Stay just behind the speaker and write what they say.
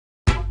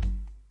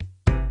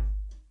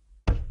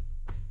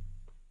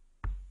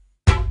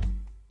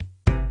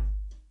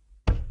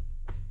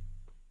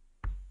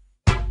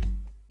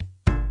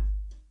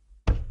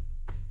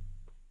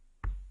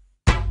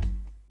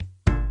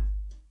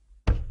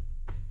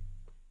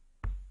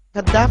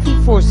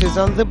Gaddafi forces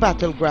on the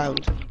battleground.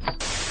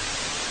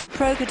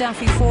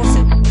 Pro-Gaddafi forces.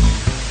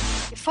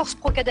 Les forces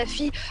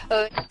pro-Kadhafi,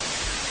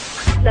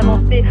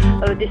 l'avancée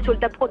des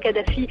soldats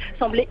pro-Kadhafi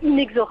semblait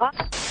inexorable.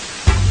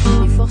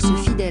 Les forces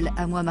fidèles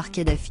à Muammar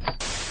Kadhafi.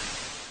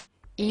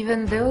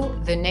 Even though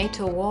the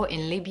NATO war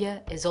in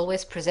Libya is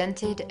always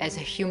presented as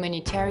a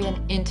humanitarian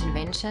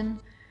intervention,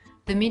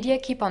 the media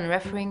keep on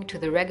referring to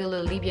the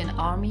regular Libyan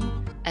army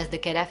as the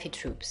Gaddafi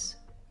troops.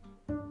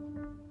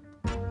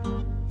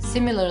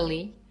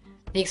 Similarly,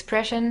 the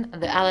expression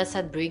the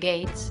Al-Assad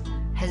Brigades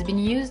has been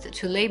used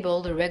to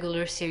label the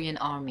regular Syrian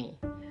army.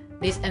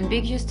 This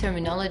ambiguous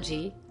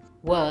terminology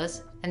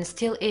was, and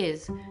still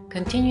is,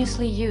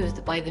 continuously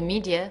used by the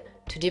media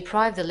to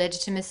deprive the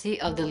legitimacy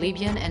of the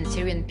Libyan and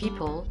Syrian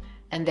people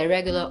and their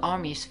regular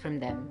armies from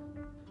them.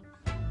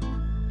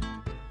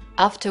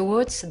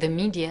 Afterwards, the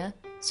media,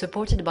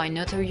 supported by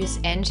notorious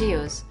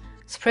NGOs,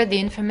 spread the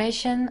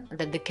information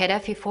that the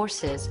Gaddafi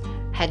forces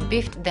had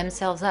beefed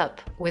themselves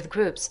up with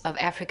groups of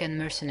African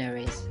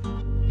mercenaries.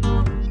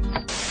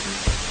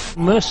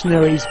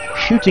 Mercenaries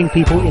shooting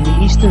people in the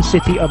eastern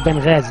city of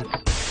Benghazi.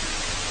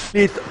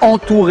 Il est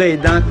entouré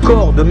d'un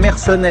corps de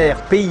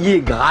mercenaires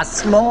payés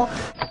grassement.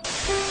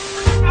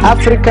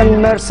 African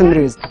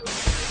mercenaries.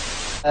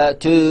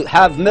 To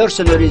have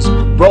mercenaries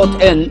brought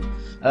in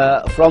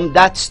from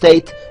that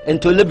state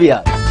into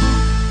Libya.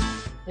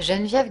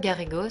 Geneviève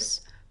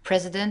Garrigos,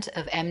 president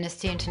of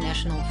Amnesty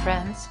International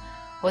France,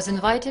 was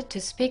invited to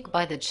speak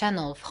by the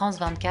channel France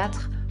 24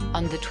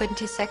 on the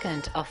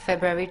 22nd of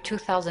February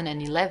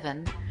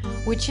 2011,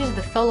 which is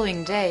the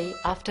following day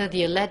after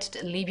the alleged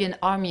Libyan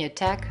army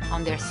attack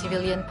on their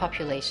civilian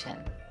population.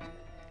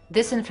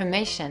 This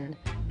information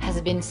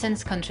has been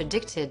since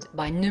contradicted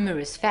by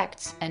numerous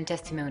facts and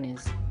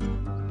testimonies.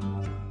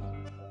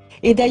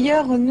 Et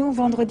d'ailleurs, nous,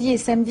 vendredi et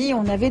samedi,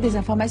 on avait des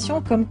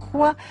informations comme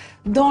quoi,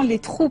 dans les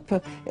troupes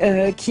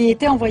qui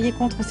étaient envoyées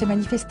contre ces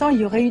manifestants,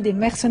 il y aurait eu des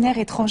mercenaires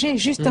étrangers,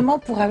 justement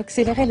pour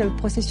accélérer le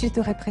processus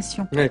de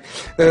répression.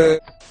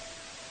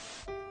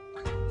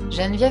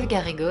 Geneviève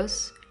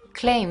Garrigos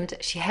claimed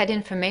she had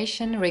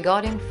information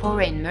regarding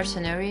foreign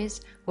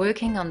mercenaries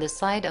working on the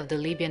side of the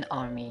Libyan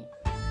army.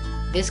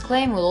 This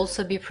claim will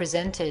also be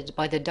presented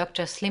by the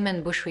Dr.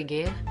 Slimane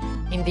Bouchouiguer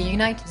in the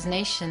United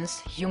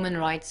Nations Human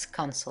Rights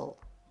Council.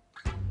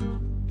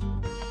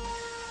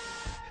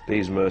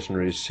 These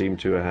mercenaries seem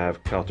to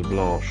have carte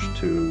blanche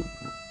to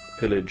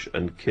pillage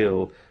and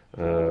kill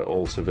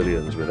all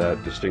civilians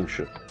without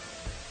distinction.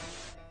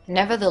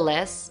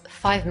 Nevertheless,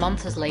 5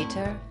 months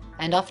later,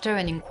 and after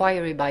an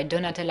inquiry by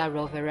Donatella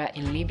Rovera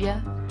in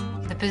Libya,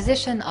 the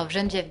position of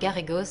Geneviève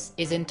Garrigos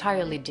is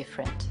entirely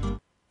different.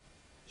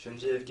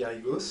 Geneviève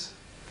Garrigos,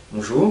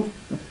 bonjour.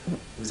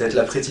 Vous êtes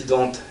la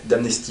présidente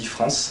d'Amnesty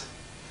France.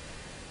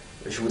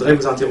 Je voudrais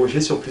vous interroger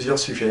sur plusieurs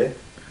sujets.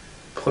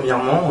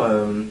 Premièrement,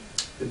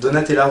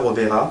 Donatella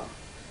Rovera,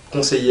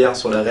 conseillère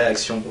sur la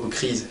réaction aux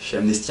crises chez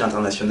Amnesty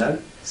International,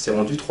 s'est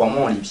rendue 3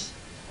 mois en Libye.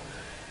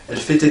 Elle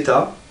fait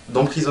état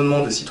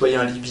d'emprisonnement de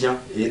citoyens libyens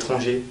et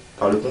étrangers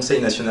par le Conseil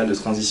national de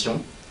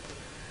transition.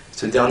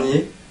 Ce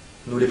dernier,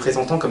 nous les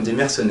présentant comme des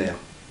mercenaires.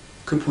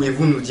 Que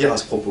pouvez-vous nous dire à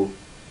ce propos ?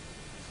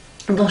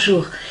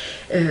 Bonjour.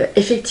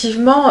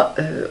 Effectivement,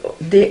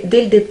 dès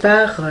le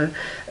départ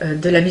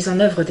de la mise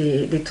en œuvre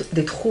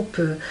des troupes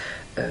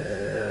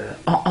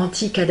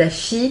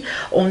anti-Kadhafi,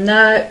 on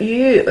a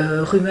eu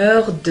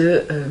rumeur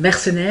de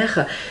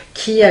mercenaires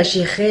qui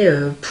agiraient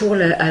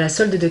à la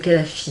solde de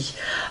Kadhafi.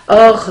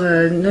 Or,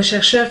 nos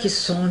chercheurs qui se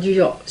sont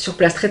rendus sur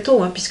place très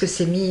tôt, puisque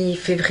c'est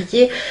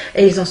mi-février,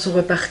 et ils en sont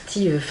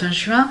repartis fin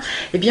juin,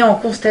 eh bien, ont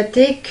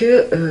constaté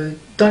que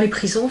dans les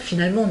prisons,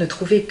 finalement, on ne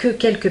trouvait que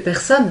quelques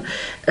personnes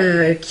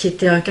qui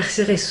étaient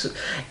incarcérées,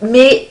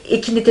 et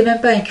qui n'étaient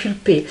même pas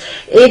inculpées.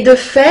 Et de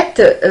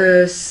fait,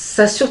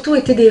 ça a surtout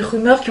été des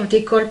rumeurs qui ont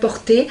été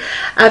colportées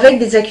avec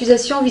des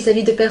accusations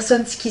vis-à-vis de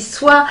personnes qui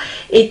soit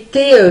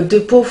étaient de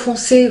peau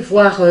foncée,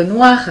 voire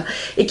noire,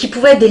 et qui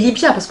pouvaient être des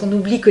Libyens, parce qu'on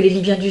oublie que les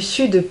Libyens du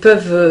Sud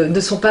ne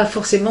sont pas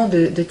forcément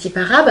de type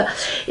arabe,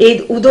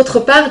 ou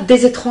d'autre part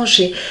des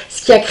étrangers,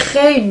 ce qui a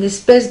créé une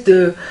espèce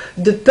de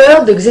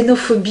peur, de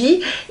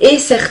xénophobie, et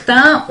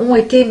certains ont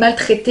été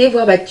maltraités,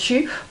 voire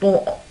battus.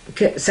 Bon,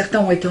 certains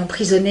ont été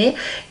emprisonnés,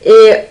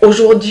 et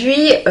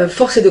aujourd'hui,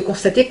 force est de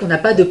constater qu'on n'a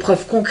pas de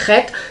preuves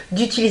concrètes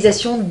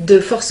d'utilisation de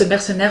forces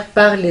mercenaires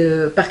par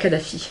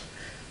Kadhafi.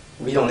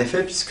 Oui, en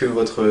effet, puisque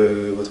votre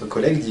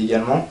collègue dit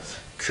également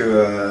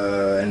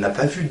qu'elle n'a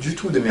pas vu du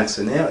tout de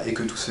mercenaires et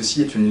que tout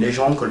ceci est une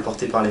légende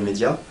colportée par les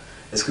médias.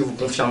 Est-ce que vous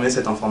confirmez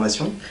cette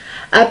information ?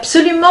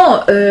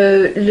 Absolument.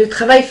 Le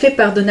travail fait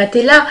par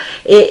Donatella,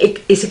 et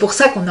c'est pour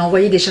ça qu'on a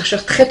envoyé des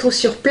chercheurs très tôt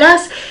sur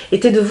place,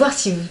 était de voir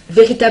si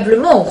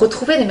véritablement on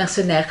retrouvait des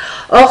mercenaires.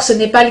 Or, ce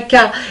n'est pas le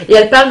cas. Et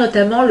elle parle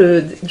notamment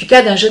du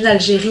cas d'un jeune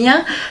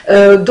Algérien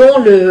dont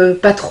le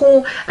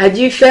patron a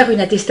dû faire une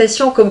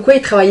attestation comme quoi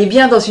il travaillait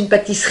bien dans une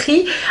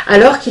pâtisserie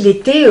alors qu'il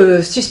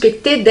était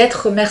suspecté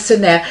d'être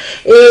mercenaire.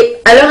 Et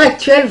à l'heure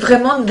actuelle,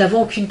 vraiment, nous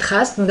n'avons aucune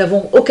trace, nous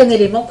n'avons aucun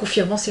élément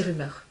confirmant ces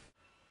rumeurs.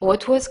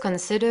 What was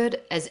considered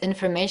as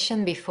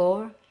information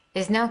before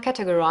is now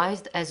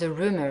categorized as a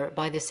rumor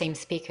by the same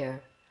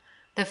speaker.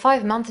 The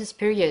 5-month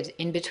period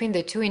in between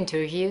the two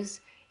interviews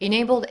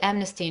enabled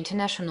Amnesty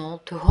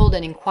International to hold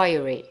an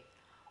inquiry,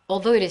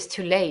 although it is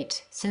too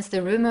late since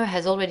the rumor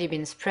has already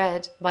been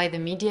spread by the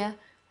media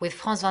with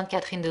France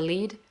 24 in the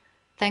lead,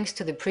 thanks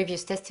to the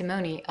previous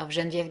testimony of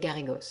Geneviève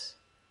Garrigos.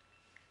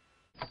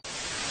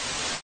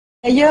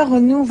 D'ailleurs,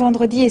 nous,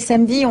 vendredi et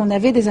samedi, on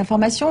avait des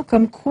informations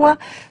comme quoi,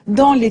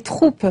 dans les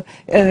troupes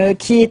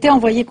qui étaient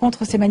envoyées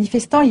contre ces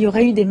manifestants, il y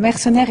aurait eu des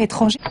mercenaires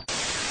étrangers.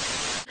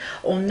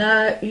 On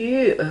a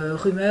eu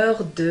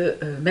rumeurs de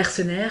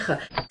mercenaires.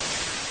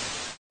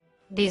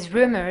 These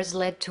rumors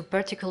led to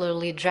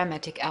particularly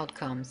dramatic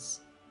outcomes.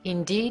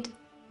 Indeed,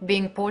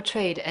 being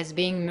portrayed as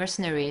being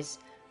mercenaries,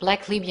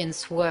 Black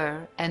Libyans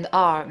were and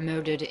are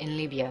murdered in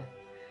Libya.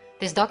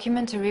 This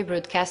documentary,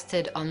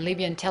 broadcasted on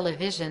Libyan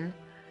television,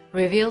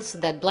 reveals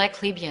that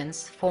Black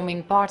Libyans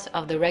forming part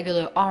of the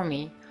regular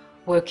army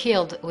were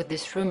killed with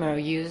this rumor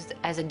used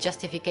as a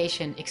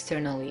justification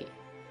externally.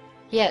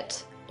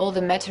 Yet, all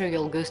the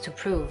material goes to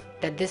prove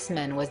that this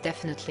man was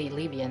definitely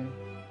Libyan.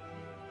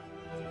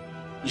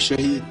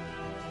 الشهيد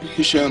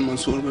هشام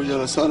منصور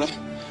بجلة صالح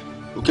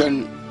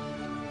وكان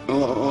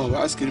وهو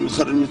عسكري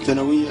متخرج من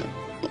الثانوية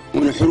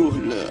ونحروه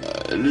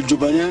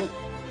للجبناء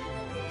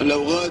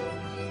الأوغاد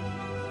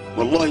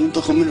والله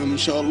ينتقم منهم إن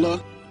شاء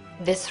الله.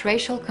 This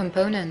racial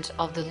component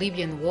of the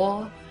Libyan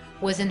war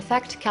was in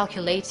fact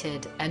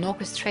calculated and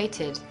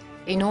orchestrated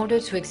in order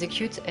to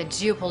execute a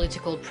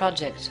geopolitical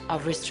project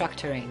of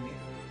restructuring.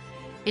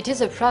 It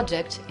is a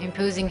project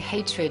imposing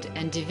hatred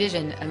and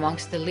division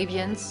amongst the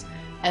Libyans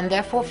and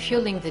therefore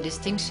fueling the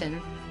distinction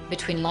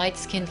between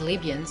light-skinned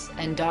Libyans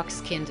and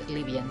dark-skinned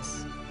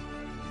Libyans.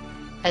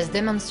 As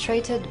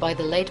demonstrated by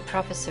the late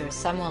Professor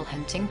Samuel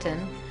Huntington,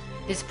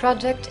 this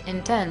project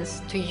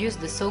intends to use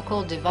the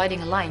so-called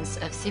dividing lines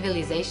of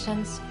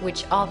civilizations,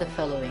 which are the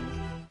following.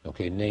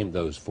 Okay, name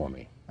those for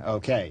me.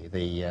 Okay,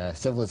 the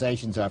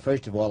civilizations are,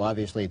 first of all,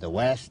 obviously the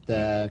West,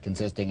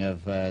 consisting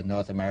of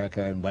North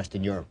America and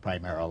Western Europe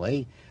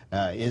primarily,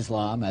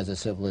 Islam as a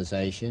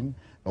civilization,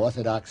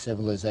 Orthodox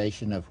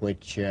civilization, of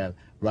which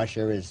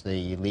Russia is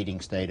the leading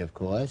state, of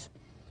course,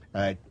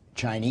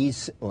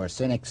 Chinese or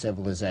Sinic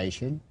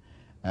civilization,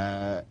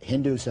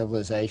 Hindu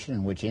civilization,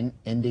 in which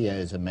India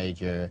is the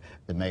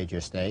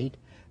major state.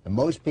 And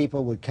most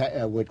people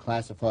would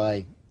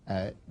classify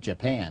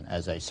Japan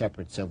as a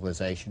separate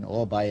civilization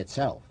all by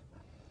itself.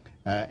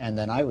 And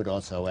then I would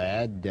also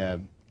add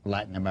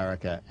Latin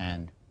America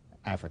and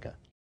Africa.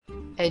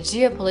 A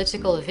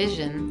geopolitical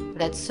vision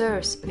that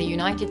serves the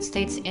United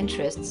States'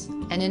 interests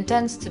and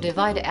intends to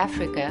divide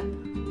Africa,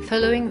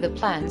 following the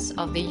plans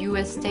of the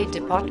US State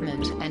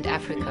Department and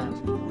Africa.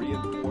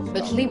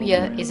 But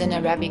Libya is an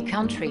Arabic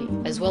country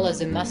as well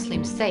as a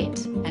Muslim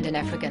state and an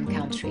African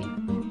country.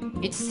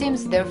 It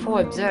seems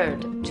therefore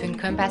absurd to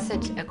encompass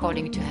it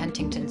according to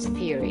Huntington's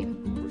theory.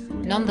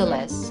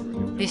 Nonetheless,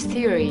 this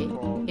theory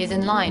is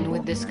in line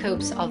with the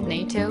scopes of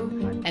NATO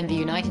and the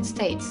United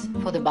States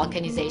for the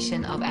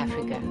Balkanization of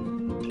Africa.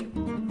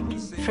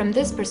 From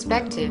this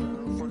perspective,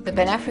 the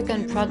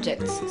Pan-African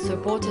projects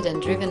supported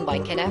and driven by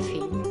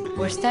Gaddafi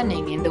were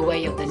standing in the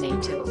way of the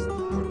NATO.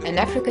 An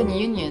African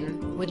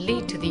Union would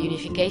lead to the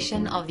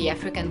unification of the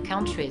African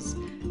countries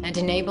and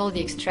enable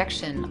the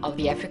extraction of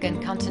the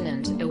African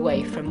continent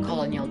away from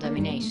colonial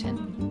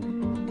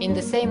domination. In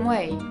the same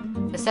way,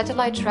 the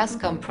satellite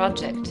Rascom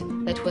project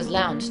that was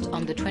launched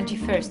on the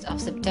 21st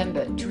of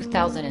September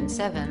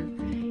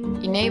 2007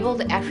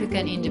 enabled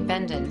African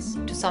independence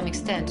to some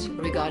extent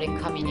regarding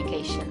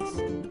communications.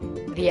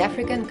 The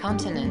African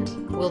continent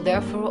will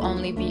therefore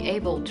only be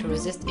able to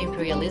resist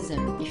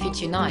imperialism if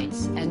it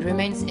unites and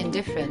remains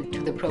indifferent to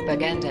the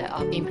propaganda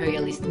of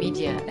imperialist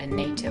media and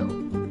NATO.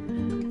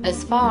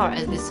 As far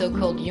as the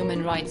so-called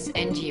human rights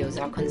NGOs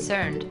are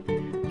concerned,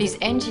 these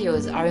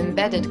NGOs are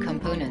embedded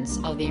components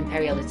of the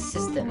imperialist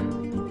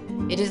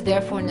system. It is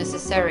therefore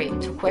necessary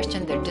to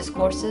question their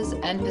discourses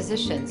and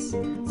positions,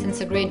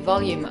 since a great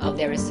volume of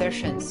their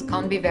assertions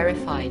can't be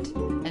verified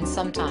and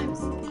sometimes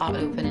are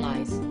open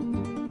lies.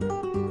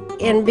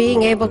 In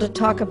being able to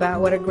talk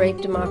about what a great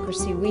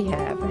democracy we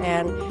have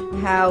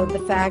and how the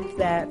fact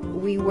that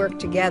we work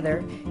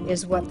together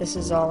is what this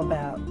is all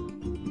about.